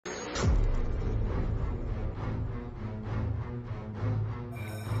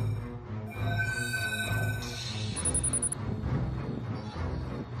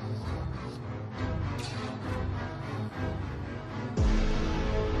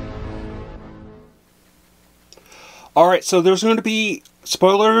Alright, so there's going to be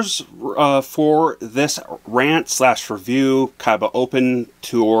spoilers for this rant/review, kind of open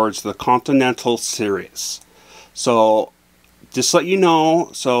towards the Continental series. So, just to let you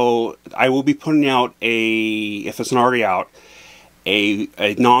know, so I will be putting out if it's not already out, a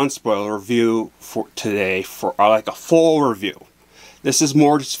non-spoiler review for today, for like a full review. This is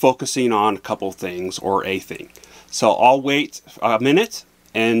more just focusing on a couple things, or a thing. So I'll wait a minute,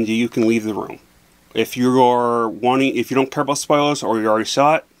 and you can leave the room. If you don't care about spoilers, or you already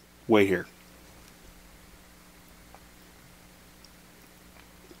saw it, wait here.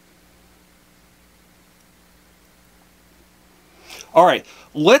 Alright,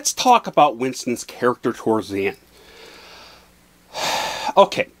 let's talk about Winston's character towards the end.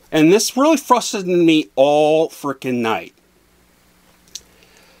 Okay, and this really frustrated me all freaking night.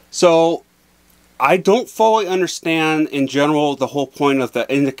 So, I don't fully understand, in general, the whole point of I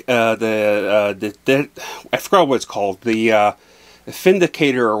forgot what it's called, the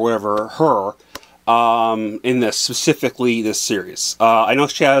Vindicator or whatever, in this, specifically this series. I know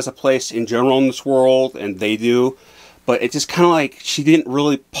she has a place in general in this world, and they do, but it's just kind of like she didn't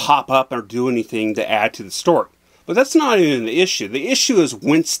really pop up or do anything to add to the story. But that's not even the issue. The issue is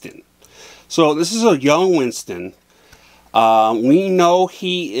Winston. So this is a young Winston. We know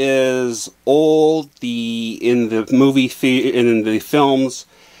he is old in the films,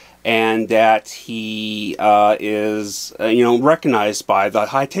 and that he is recognized by the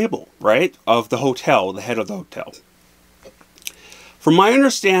high table, right, of the hotel, the head of the hotel. From my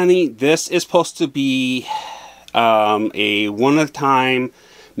understanding, this is supposed to be a one-at-a-time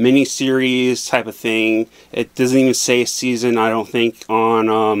mini-series type of thing. It doesn't even say season, I don't think,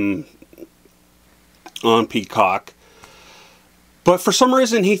 on Peacock. But for some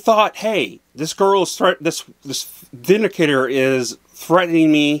reason, he thought, "Hey, this girl is this Vindicator is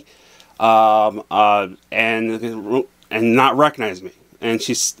threatening me, and not recognize me, and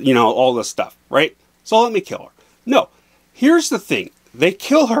she's all this stuff, right? So let me kill her." No, here's the thing: they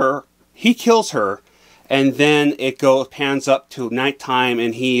kill her. He kills her, and then it pans up to nighttime,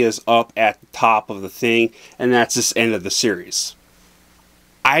 and he is up at the top of the thing, and that's this end of the series.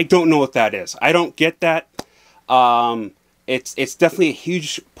 I don't know what that is. I don't get that. It's definitely a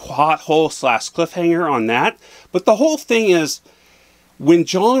huge plot hole / cliffhanger on that. But the whole thing is, when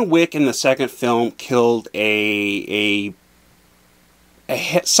John Wick in the second film killed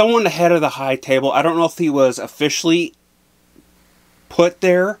someone ahead of the high table, I don't know if he was officially put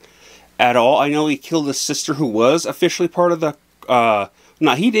there at all. I know he killed his sister, who was officially part of the...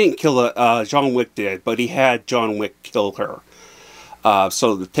 no, he didn't kill her. John Wick did, but he had John Wick kill her.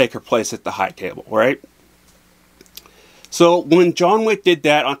 So to take her place at the high table, right? So when John Wick did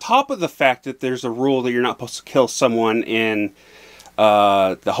that, on top of the fact that there's a rule that you're not supposed to kill someone in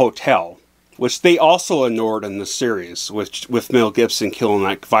the hotel, which they also ignored in the series, with Mel Gibson killing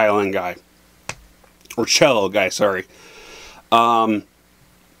that violin guy, or cello guy, sorry.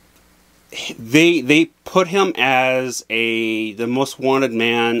 They put him as the most wanted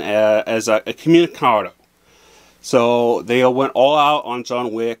man, as a communicado. So they went all out on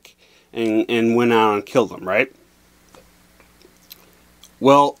John Wick and went out and killed him, right?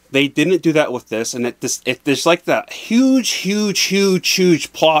 Well, they didn't do that with this, and there's like that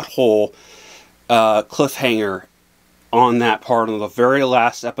huge plot hole, cliffhanger on that part of the very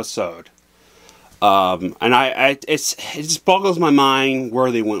last episode. And it just boggles my mind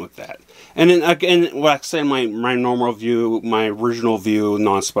where they went with that. And then again, what I said in my normal view, my original view,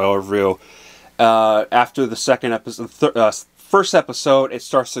 non-spoiler view, after the second episode, first episode, it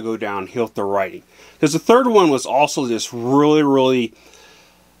starts to go downhill with the writing. Because the third one was also just really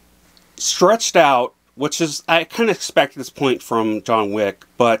stretched out, which is, I kind of expected this point from John Wick,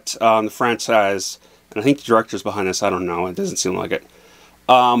 but the franchise, and I think the director's behind this, I don't know, it doesn't seem like it.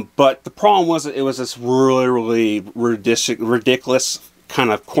 But the problem was that it was this really ridiculous, kind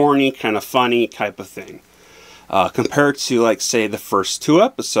of corny, kind of funny type of thing. Compared to, like, say, the first two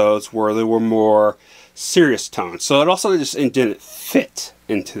episodes where they were more serious tones. So it also just didn't fit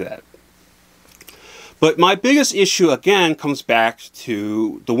into that. But my biggest issue, again, comes back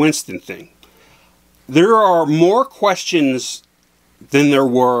to the Winston thing. There are more questions than there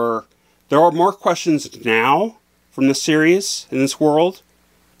were... There are more questions now from the series, in this world,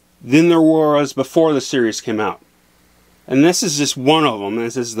 than there was before the series came out. And this is just one of them, and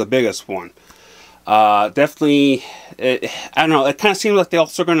this is the biggest one. Definitely, I don't know, it kind of seems like they're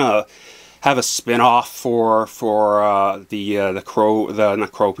also going to have a spin-off for the Crow,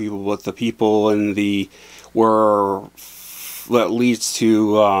 not Crow people, but the people in that leads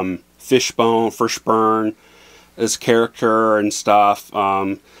to Fishburne, his character and stuff.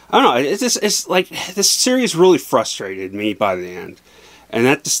 I don't know. It's like this series really frustrated me by the end, and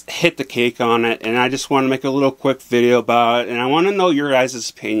that just hit the cake on it. And I just want to make a little quick video about it, and I want to know your guys'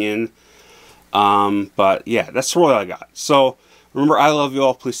 opinion. But yeah, that's all I got. So remember, I love you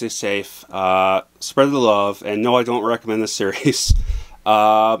all. Please stay safe. Spread the love, and no, I don't recommend the series.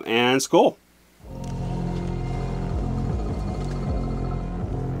 And it's cool.